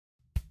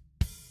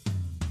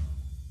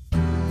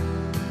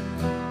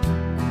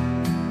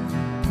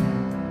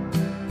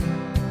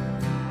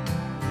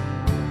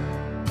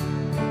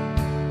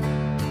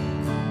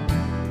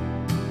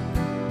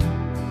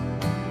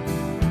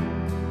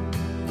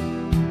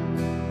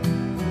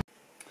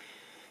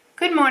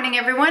Good morning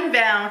everyone,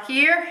 Val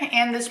here,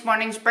 and this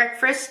morning's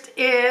breakfast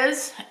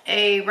is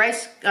a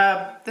rice,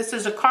 this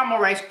is a caramel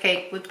rice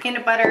cake with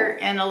peanut butter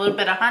and a little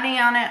bit of honey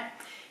on it.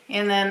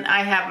 And then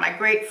I have my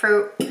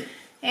grapefruit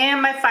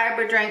and my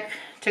fiber drink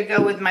to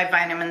go with my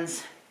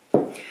vitamins.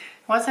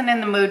 Wasn't in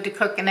the mood to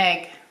cook an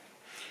egg.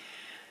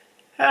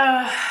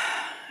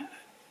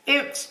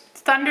 It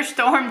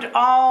thunderstormed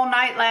all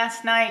night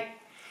last night.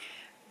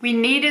 We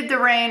needed the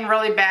rain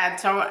really bad,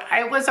 so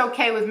it was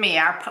okay with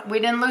me. We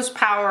didn't lose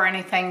power or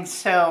anything,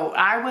 so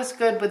I was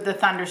good with the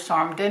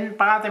thunderstorm. Didn't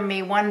bother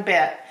me one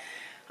bit.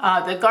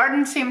 The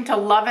garden seemed to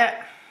love it.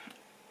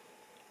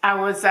 I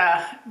was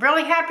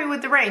really happy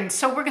with the rain.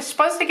 So we're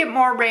supposed to get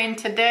more rain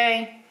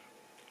today.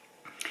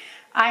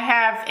 I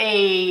have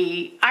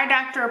a eye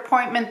doctor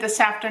appointment this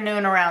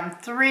afternoon around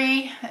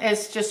 3.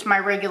 It's just my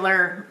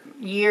regular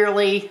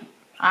yearly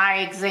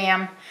eye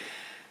exam.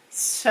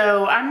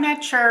 So I'm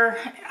not sure.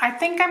 I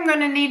think I'm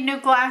going to need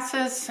new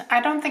glasses. I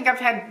don't think I've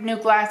had new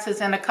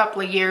glasses in a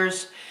couple of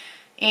years.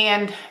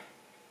 And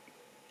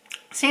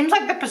seems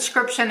like the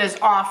prescription is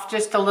off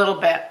just a little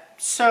bit.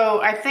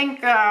 So I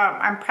think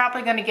I'm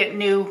probably going to get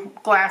new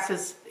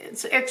glasses,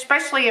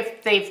 especially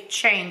if they've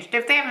changed.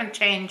 If they haven't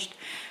changed,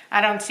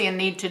 I don't see a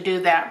need to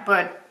do that.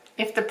 But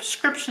if the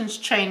prescription's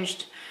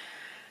changed,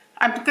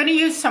 I'm going to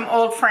use some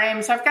old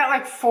frames. I've got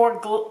like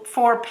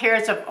four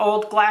pairs of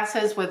old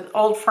glasses with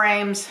old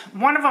frames.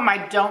 One of them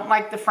I don't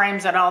like the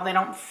frames at all. They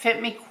don't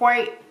fit me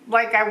quite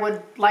like I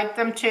would like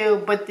them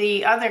to, but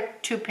the other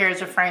 2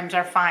 pairs of frames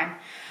are fine.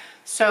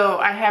 So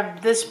I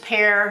have this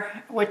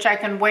pair which I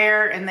can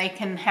wear, and they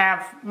can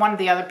have one of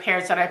the other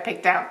pairs that I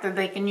picked out that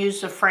they can use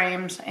the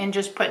frames and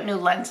just put new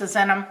lenses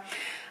in them.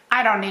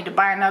 I don't need to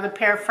buy another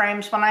pair of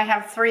frames when I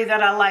have 3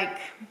 that I like.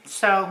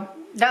 So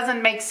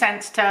doesn't make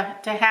sense to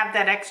have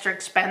that extra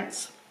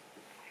expense.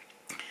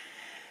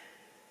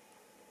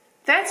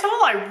 That's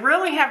all I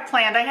really have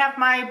planned. I have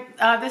my,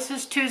 this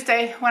is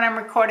Tuesday when I'm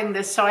recording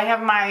this, so I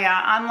have my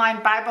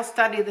online Bible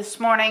study this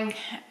morning,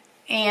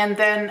 and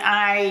then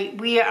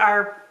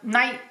our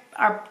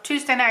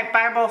Tuesday night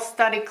Bible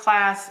study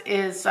class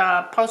is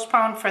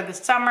postponed for the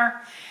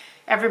summer.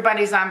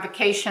 Everybody's on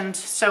vacations,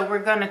 so we're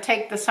going to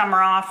take the summer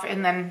off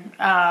and then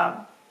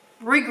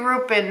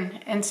regroup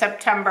in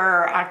September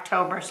or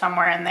October,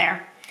 somewhere in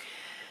there.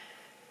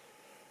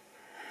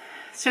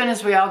 As soon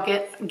as we all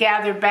get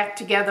gathered back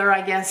together,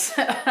 I guess,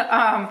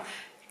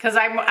 because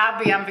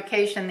I'll be on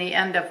vacation the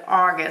end of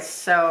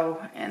August,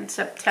 so in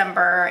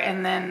September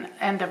and then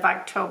end of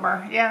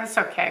October. Yeah, it's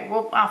okay.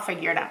 I'll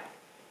figure it out.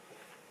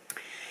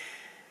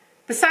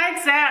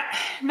 Besides that,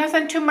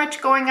 nothing too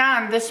much going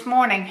on this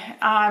morning.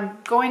 I'm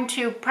going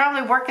to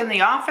probably work in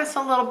the office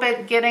a little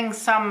bit, getting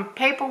some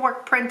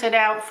paperwork printed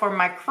out for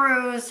my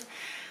cruise.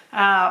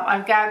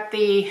 I've got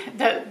the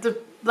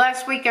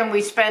last weekend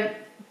we spent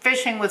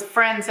fishing with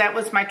friends. That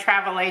was my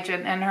travel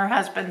agent and her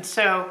husband.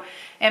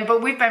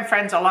 But we've been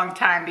friends a long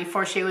time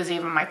before she was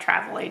even my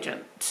travel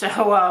agent.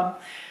 So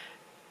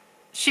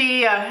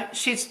she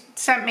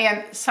sent me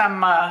some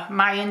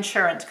my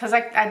insurance, because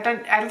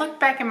I looked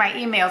back in my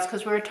emails,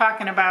 because we were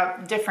talking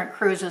about different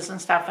cruises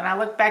and stuff, and I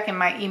looked back in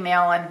my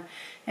email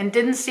and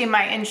didn't see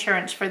my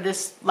insurance for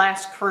this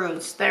last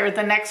cruise. They're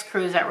the next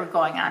cruise that we're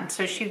going on.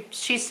 So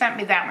she sent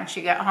me that when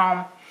she got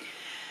home.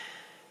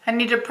 I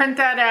need to print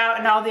that out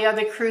and all the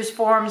other cruise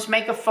forms,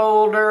 make a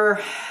folder.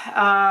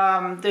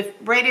 The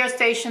radio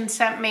station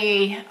sent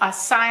me a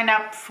sign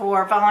up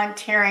for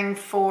volunteering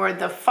for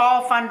the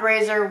fall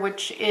fundraiser,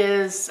 which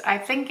is, I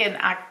think, in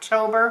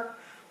October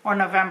or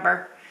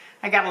November.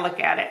 I got to look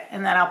at it,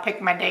 and then I'll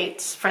pick my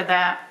dates for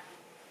that.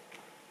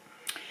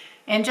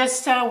 And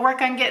just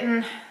work on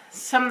getting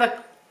some of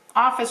the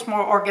office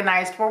more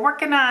organized. We're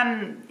working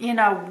on,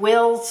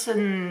 wills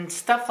and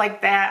stuff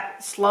like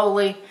that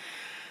slowly.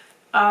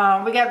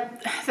 We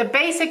got the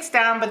basics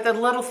down, but the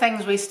little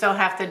things we still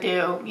have to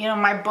do.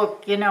 My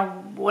book,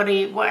 what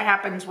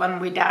happens when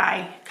we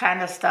die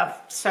kind of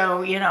stuff. So,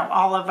 we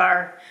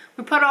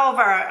put all of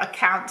our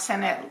accounts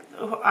in it,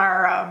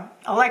 our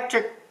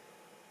electric,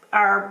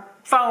 our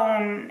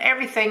phone,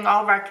 everything,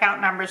 all of our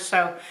account numbers.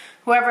 So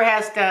whoever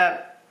has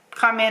to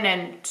come in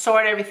and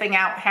sort everything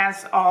out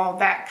has all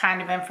that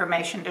kind of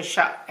information to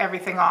shut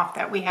everything off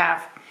that we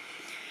have.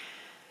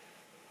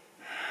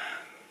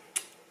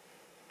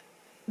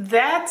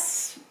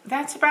 That's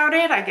about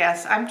it, I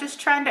guess. I'm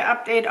just trying to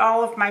update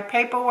all of my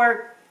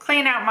paperwork,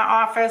 clean out my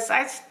office.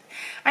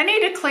 I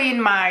need to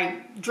clean my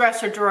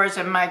dresser drawers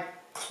and my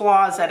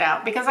closet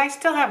out, because I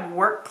still have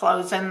work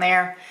clothes in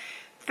there.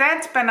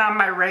 That's been on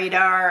my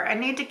radar. I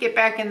need to get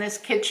back in this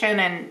kitchen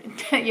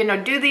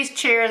and, do these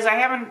chairs. I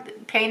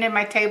haven't painted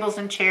my tables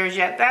and chairs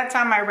yet. That's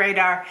on my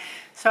radar.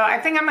 So I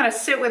think I'm going to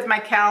sit with my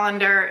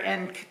calendar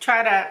and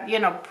try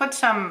to, put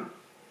some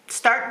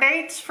start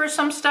dates for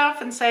some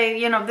stuff and say,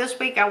 this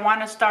week I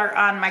want to start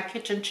on my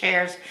kitchen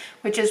chairs,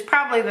 which is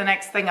probably the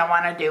next thing I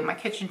want to do, my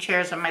kitchen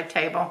chairs and my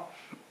table,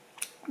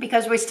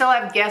 because we still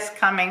have guests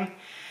coming.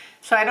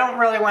 So I don't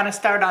really want to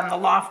start on the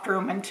loft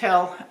room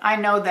until I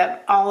know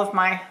that all of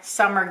my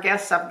summer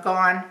guests have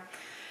gone.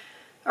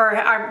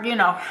 or you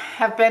know,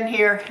 have been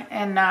here,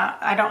 and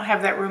I don't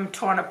have that room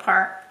torn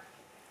apart.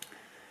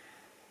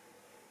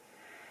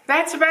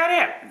 That's about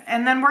it.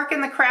 And then work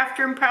in the craft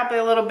room probably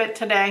a little bit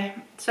today.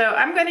 So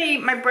I'm going to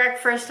eat my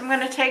breakfast. I'm going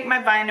to take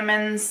my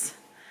vitamins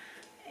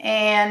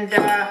and,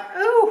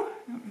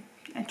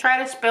 and try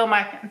to spill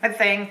my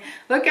thing.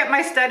 Look at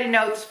my study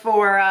notes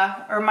for,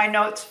 or my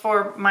notes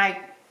for my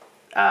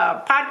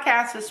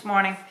podcast this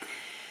morning.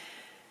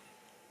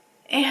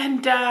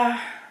 And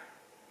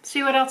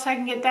see what else I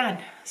can get done.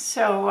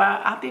 So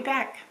I'll be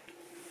back.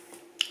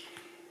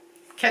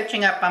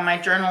 Catching up on my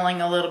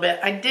journaling a little bit.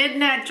 I did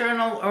not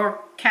journal or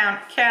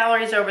count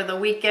calories over the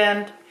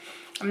weekend.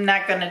 I'm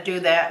not going to do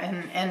that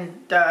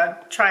and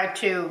try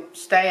to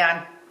stay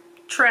on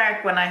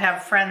track when I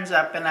have friends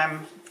up and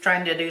I'm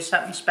trying to do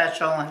something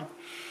special. And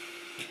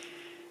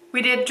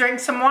we did drink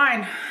some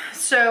wine,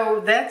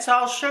 so that's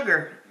all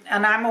sugar,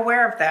 and I'm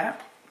aware of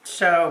that.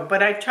 So,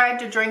 but I tried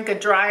to drink a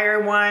drier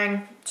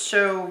wine,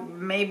 so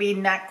maybe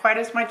not quite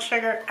as much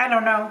sugar. I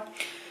don't know.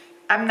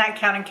 I'm not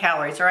counting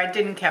calories, or I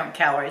didn't count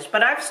calories,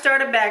 but I've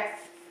started back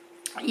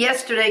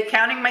yesterday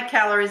counting my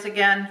calories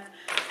again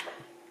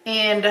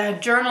and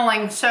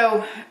journaling.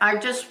 So I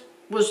just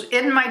was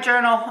in my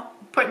journal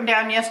putting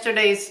down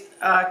yesterday's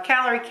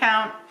calorie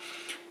count,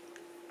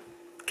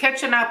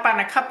 catching up on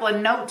a couple of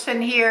notes in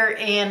here,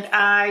 and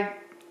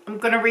I'm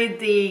going to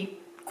read the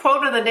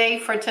quote of the day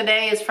for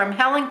today. Is from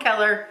Helen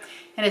Keller,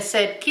 and it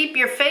said, "Keep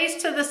your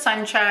face to the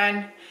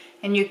sunshine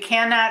and you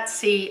cannot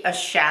see a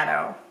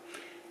shadow."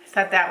 I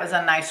thought that was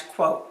a nice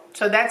quote.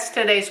 So that's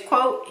today's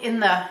quote in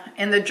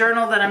the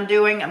journal that I'm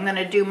doing. I'm going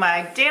to do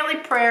my daily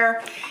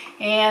prayer,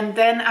 and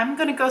then I'm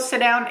going to go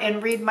sit down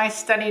and read my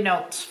study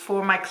notes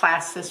for my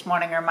class this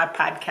morning, or my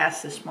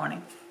podcast this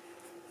morning.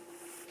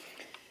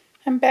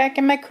 I'm back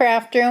in my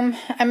craft room.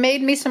 I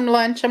made me some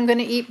lunch. I'm going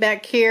to eat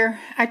back here.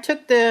 I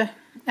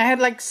had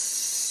like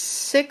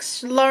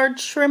 6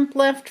 large shrimp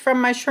left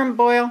from my shrimp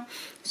boil.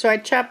 So I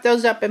chopped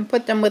those up and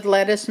put them with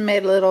lettuce and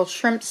made a little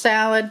shrimp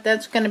salad.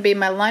 That's going to be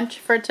my lunch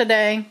for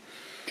today.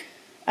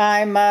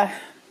 I'm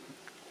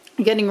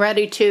getting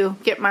ready to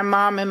get my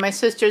mom and my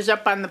sisters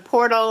up on the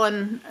portal,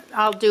 and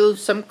I'll do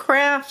some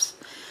crafts.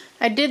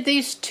 I did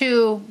these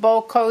 2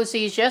 bowl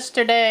cozies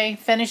yesterday,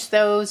 finished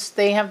those.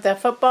 They have the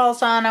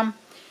footballs on them,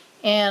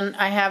 and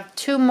I have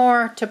 2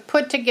 more to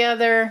put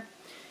together,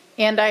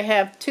 and I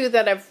have 2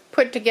 that I've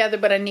put together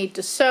but I need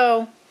to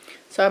sew.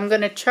 So I'm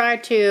going to try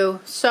to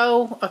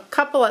sew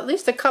at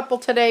least a couple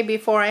today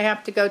before I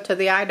have to go to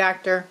the eye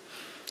doctor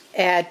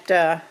at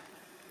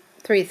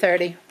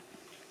 3:30.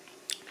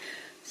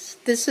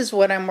 This is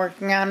what I'm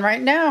working on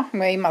right now. I'm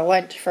going to eat my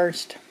lunch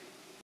first.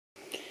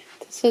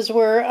 This is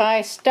where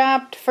I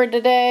stopped for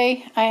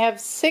today. I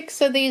have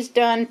 6 of these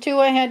done. 2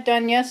 I had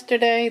done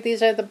yesterday.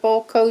 These are the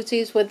bowl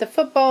cozies with the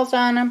footballs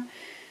on them.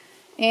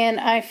 And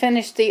I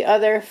finished the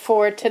other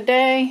 4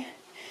 today.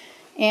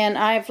 And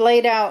I've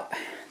laid out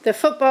the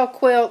football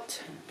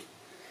quilt.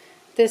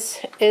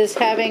 This is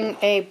having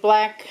a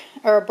black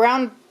or a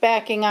brown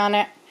backing on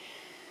it.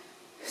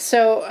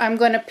 So I'm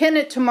going to pin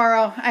it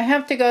tomorrow. I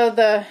have to go to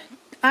the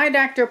eye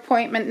doctor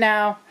appointment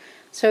now.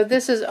 So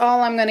this is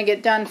all I'm going to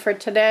get done for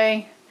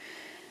today.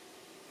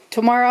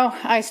 Tomorrow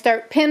I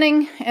start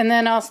pinning, and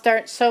then I'll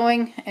start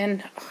sewing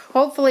and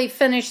hopefully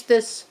finish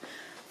this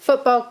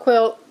football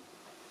quilt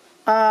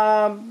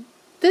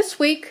this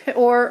week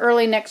or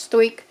early next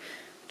week.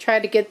 Try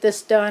to get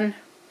this done.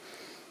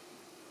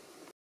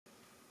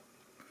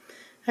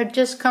 I've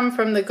just come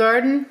from the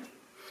garden.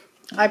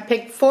 I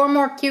picked 4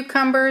 more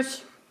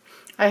cucumbers.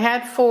 I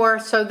had 4,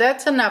 so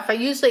that's enough. I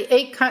usually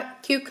 8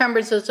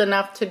 cucumbers is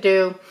enough to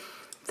do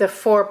the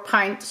 4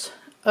 pints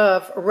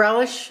of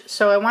relish.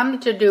 So I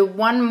wanted to do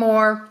 1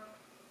 more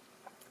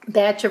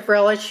batch of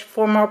relish,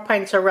 4 more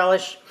pints of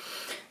relish.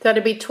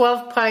 That'll be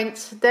 12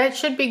 pints. That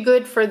should be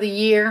good for the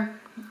year.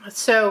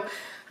 So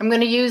I'm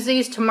going to use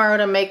these tomorrow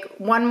to make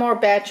 1 more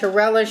batch of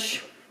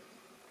relish.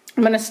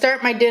 I'm going to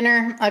start my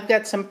dinner. I've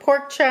got some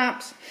pork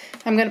chops.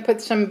 I'm going to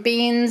put some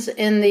beans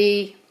in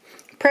the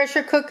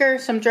pressure cooker,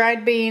 some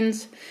dried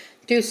beans,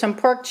 do some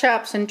pork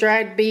chops and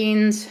dried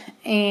beans,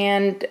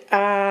 and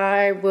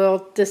I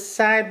will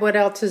decide what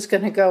else is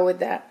going to go with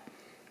that.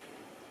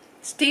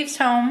 Steve's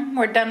home.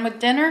 We're done with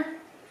dinner.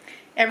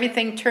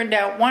 Everything turned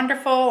out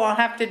wonderful. I'll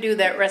have to do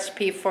that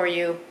recipe for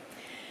you.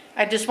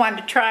 I just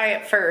wanted to try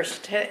it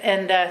first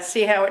and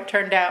see how it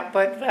turned out,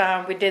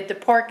 but we did the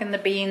pork and the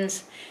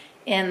beans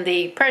in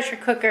the pressure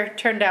cooker. It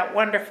turned out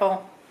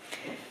wonderful.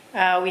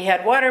 We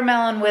had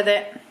watermelon with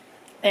it,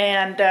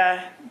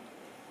 and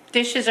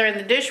dishes are in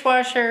the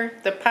dishwasher.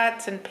 The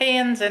pots and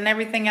pans and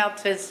everything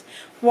else is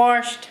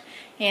washed,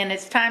 and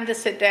it's time to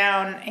sit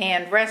down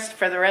and rest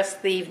for the rest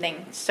of the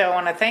evening. So I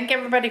want to thank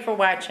everybody for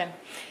watching.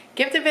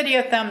 Give the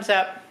video a thumbs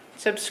up,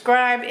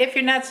 subscribe if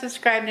you're not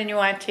subscribed and you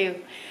want to,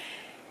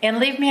 and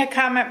leave me a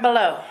comment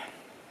below.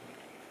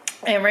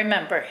 And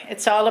remember,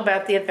 it's all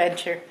about the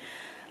adventure.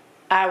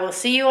 I will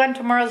see you on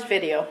tomorrow's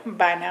video.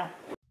 Bye now.